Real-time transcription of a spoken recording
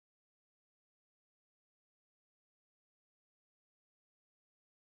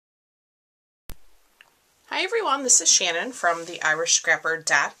Hi everyone, this is Shannon from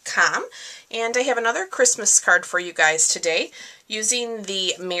theirishscrapper.com, and I have another Christmas card for you guys today using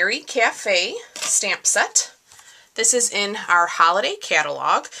the Merry Cafe stamp set. This is in our holiday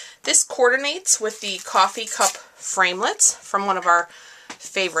catalog. This coordinates with the coffee cup framelits from one of our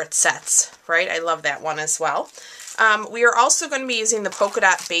favorite sets, right? I love that one as well. We are also going to be using the Polka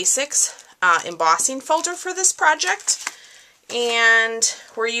Dot Basics embossing folder for this project, and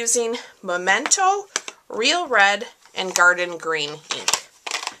we're using Memento, Real Red, and Garden Green ink.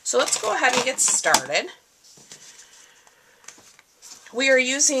 So let's go ahead and get started. We are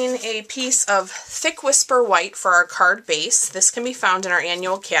using a piece of thick Whisper White for our card base. This can be found in our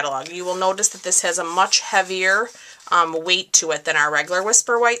annual catalog. You will notice that this has a much heavier weight to it than our regular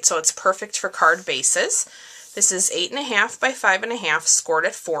Whisper White, so it's perfect for card bases. This is 8.5 by 5.5, scored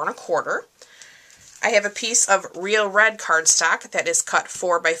at 4 1/4. I have a piece of Real Red cardstock that is cut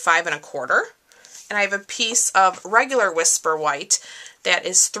 4 by 5 1/4. And I have a piece of regular Whisper White that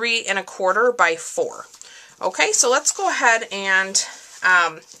is 3 1/4 by 4. Okay, so let's go ahead and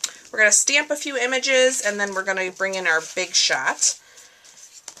we're going to stamp a few images, and then we're going to bring in our big shot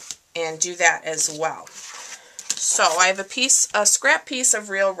and do that as well. So I have a scrap piece of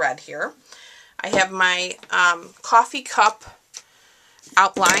Real Red here. I have my coffee cup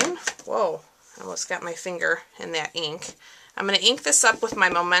outline. Whoa, I almost got my finger in that ink. I'm going to ink this up with my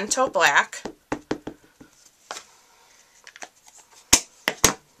Memento Black.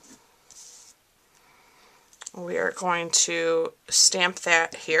 We are going to stamp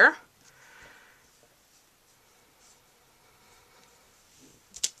that here.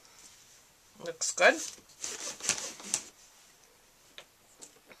 Looks good.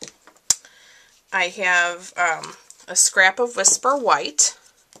 I have a scrap of Whisper White.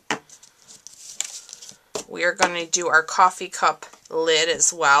 We are going to do our coffee cup lid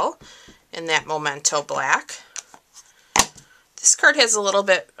as well in that Memento Black. This card has a little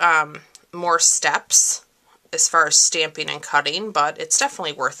bit more steps as far as stamping and cutting, but it's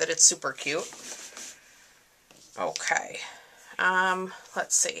definitely worth it. It's super cute. Okay,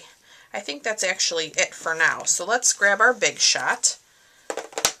 let's see. I think that's actually it for now. So let's grab our big shot.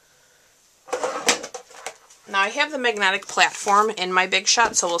 Now I have the magnetic platform in my big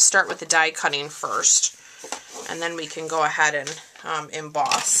shot, so we'll start with the die cutting first, and then we can go ahead and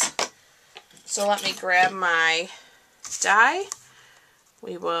emboss. So let me grab my die.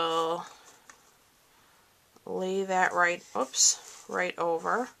 We will lay that right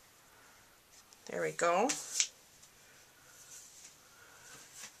over. There we go.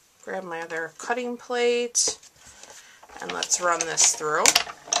 Grab my other cutting plate, and let's run this through.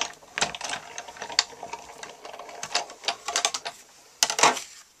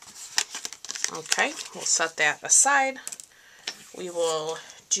 Okay, we'll set that aside. We will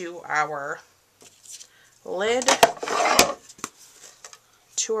do our lid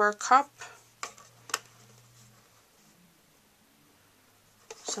to our cup.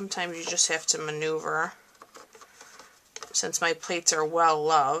 Sometimes you just have to maneuver. Since my plates are well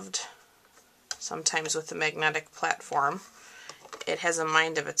loved, sometimes with the magnetic platform, it has a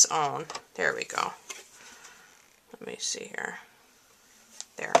mind of its own. There we go. Let me see here.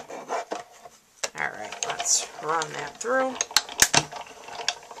 There. Alright, let's run that through.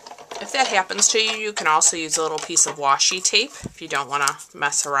 If that happens to you, you can also use a little piece of washi tape if you don't want to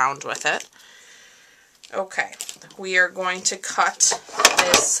mess around with it. Okay, we are going to cut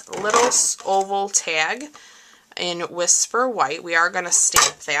this little oval tag in Whisper White. We are going to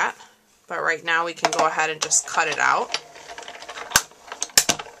stamp that, but right now we can go ahead and just cut it out.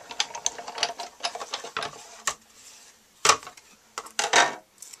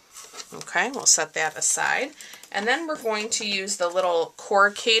 Okay, we'll set that aside. And then we're going to use the little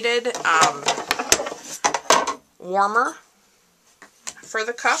corrugated warmer for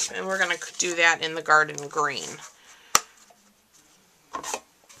the cup, and we're going to do that in the Garden Green.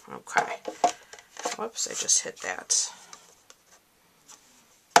 Okay. Whoops, I just hit that.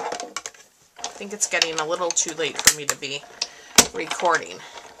 I think it's getting a little too late for me to be recording.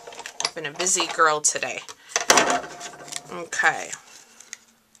 I've been a busy girl today. Okay.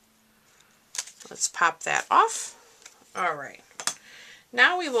 Let's pop that off. Alright.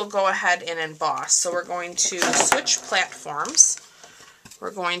 Now we will go ahead and emboss. So we're going to switch platforms.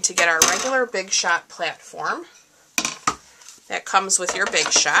 We're going to get our regular Big Shot platform that comes with your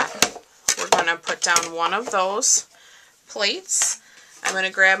Big Shot. We're going to put down one of those plates. I'm going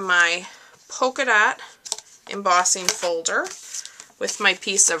to grab my polka dot embossing folder with my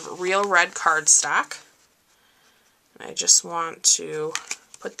piece of Real Red cardstock. I just want to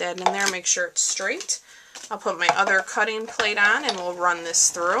put that in there, make sure it's straight. I'll put my other cutting plate on and we'll run this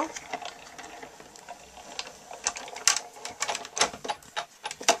through.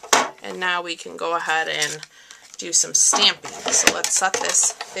 And now we can go ahead and do some stamping. So let's set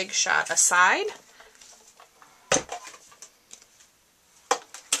this Big Shot aside.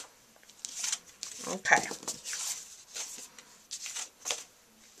 Okay.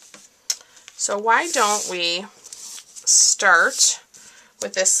 So why don't we start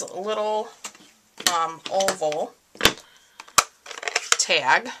with this little oval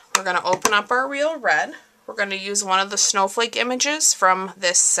tag. We're going to open up our Real Red. We're going to use one of the snowflake images from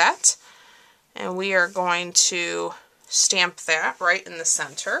this set, and we are going to stamp that right in the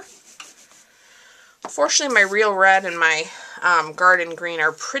center. Unfortunately, my Real Red and my Garden Green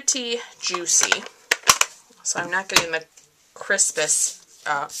are pretty juicy, so I'm not getting the crisp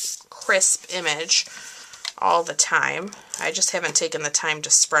image all the time. I just haven't taken the time to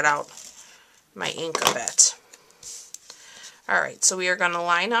spread out my ink a bit. Alright, so we are going to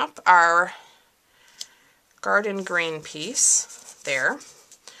line up our Garden Green piece there.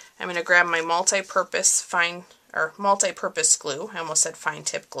 I'm going to grab my multi-purpose glue. I almost said fine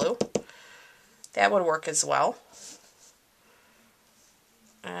tip glue. That would work as well.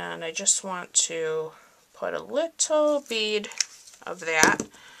 And I just want to put a little bead of that.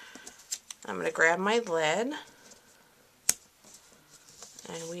 I'm going to grab my lid,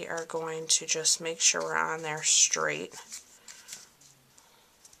 and we are going to just make sure we're on there straight.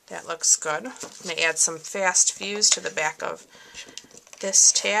 That looks good. I'm going to add some fast fuse to the back of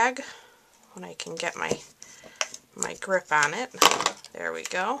this tag when I can get my grip on it. There we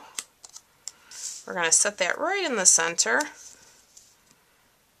go. We're going to set that right in the center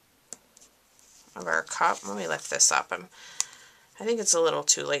of our cup. Let me lift this up. I think it's a little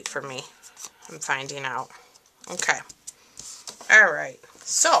too late for me. I'm finding out. Okay. Alright.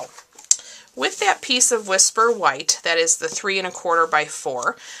 So, with that piece of Whisper White, that is the 3 1/4 by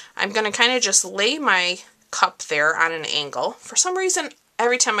 4, I'm going to kind of just lay my cup there on an angle. For some reason,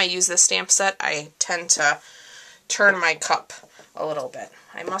 every time I use this stamp set, I tend to turn my cup a little bit.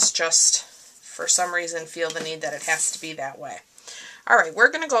 I must just, for some reason, feel the need that it has to be that way. Alright,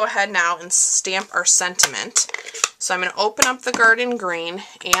 we're going to go ahead now and stamp our sentiment. So I'm going to open up the Garden Green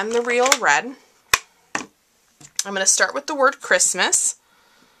and the Real Red. I'm going to start with the word Christmas.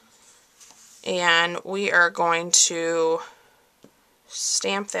 And we are going to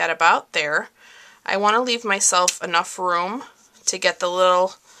stamp that about there. I want to leave myself enough room to get the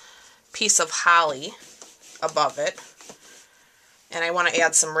little piece of holly above it. And I want to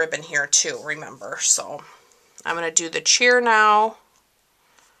add some ribbon here too, remember. So I'm going to do the cheer now.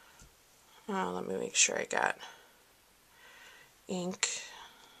 Let me make sure I got ink.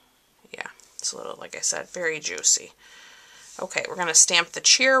 Yeah, it's a little, like I said, very juicy. Okay, we're going to stamp the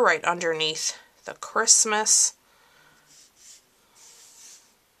cheer right underneath the Christmas.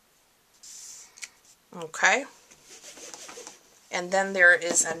 Okay. And then there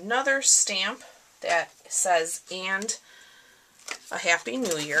is another stamp that says, and a Happy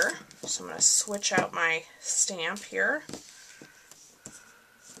New Year. So I'm going to switch out my stamp here.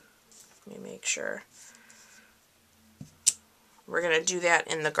 Let me make sure. We're going to do that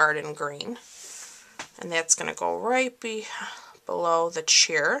in the Garden Green. And that's going to go right below the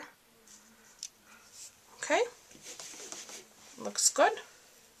cheer. Okay. Looks good.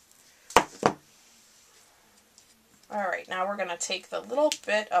 Alright, now we're going to take the little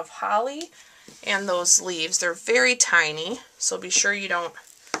bit of holly and those leaves. They're very tiny, so be sure you don't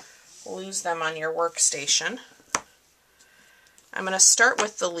lose them on your workstation. I'm going to start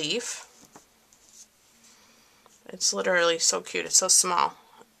with the leaf. It's literally so cute. It's so small.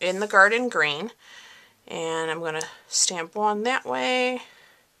 In the Garden Green. And I'm going to stamp one that way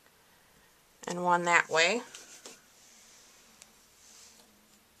and one that way.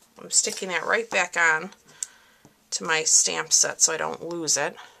 I'm sticking that right back on to my stamp set so I don't lose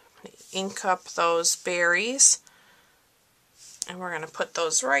it. I'm going to ink up those berries. And we're going to put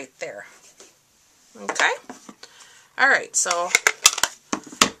those right there. Okay? Alright, so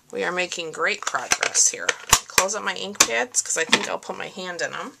we are making great progress here. Close up my ink pads because I think I'll put my hand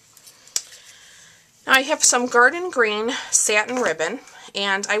in them. Now I have some Garden Green satin ribbon,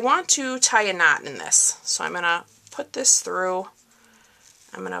 and I want to tie a knot in this. So I'm going to put this through.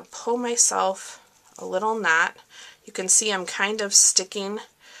 I'm going to pull myself a little knot. You can see I'm kind of sticking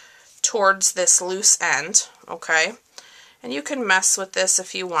towards this loose end, okay? And you can mess with this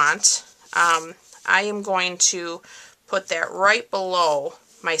if you want. I am going to put that right below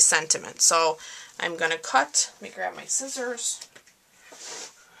my sentiment. So I'm going to cut, let me grab my scissors.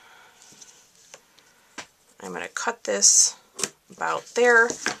 I'm going to cut this about there.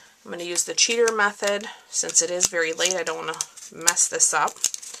 I'm going to use the cheater method. Since it is very late, I don't want to mess this up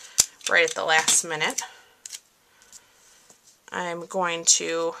right at the last minute. I'm going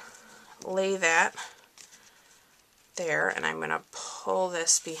to lay that there, and I'm going to pull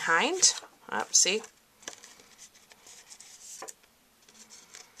this behind. Up, see?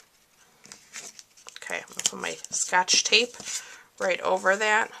 Okay, I'm going to put my Scotch tape right over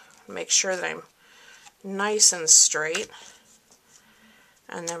that. Make sure that I'm nice and straight.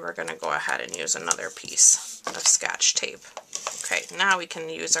 And then we're going to go ahead and use another piece of Scotch tape. Okay, now we can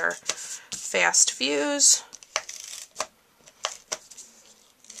use our fast fuse.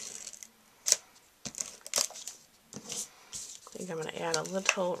 I think I'm going to add a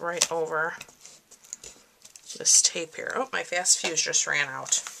little right over this tape here. Oh, my fast fuse just ran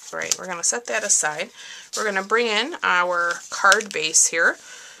out. Right, we're going to set that aside. We're going to bring in our card base here.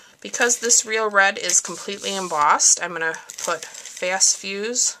 Because this Real Red is completely embossed, I'm going to put fast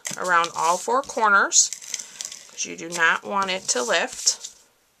fuse around all four corners because you do not want it to lift.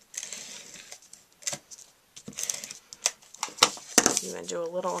 I'm going to do a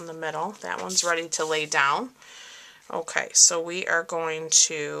little in the middle. That one's ready to lay down. Okay, so we are going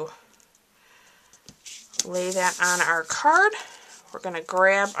to lay that on our card. We're going to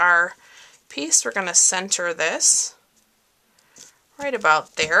grab our piece. We're going to center this right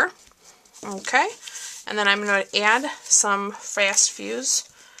about there. Okay, and then I'm going to add some fast fuse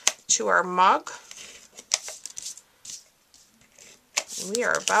to our mug. And we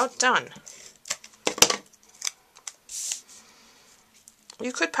are about done.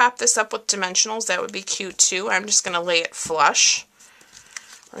 You could pop this up with dimensionals. That would be cute too. I'm just going to lay it flush.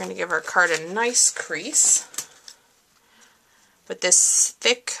 We're going to give our card a nice crease. With this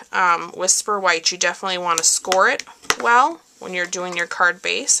thick Whisper White, you definitely want to score it well when you're doing your card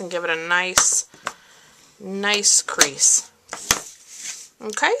base and give it a nice crease.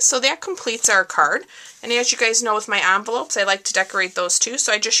 Okay, so that completes our card. And as you guys know with my envelopes, I like to decorate those too.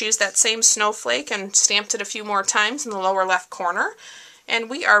 So I just used that same snowflake and stamped it a few more times in the lower left corner. And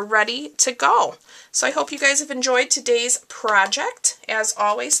we are ready to go. So I hope you guys have enjoyed today's project. As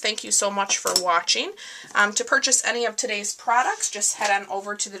always, thank you so much for watching. To purchase any of today's products, just head on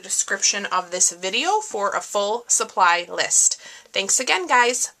over to the description of this video for a full supply list. Thanks again,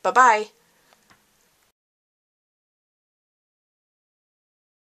 guys. Bye-bye.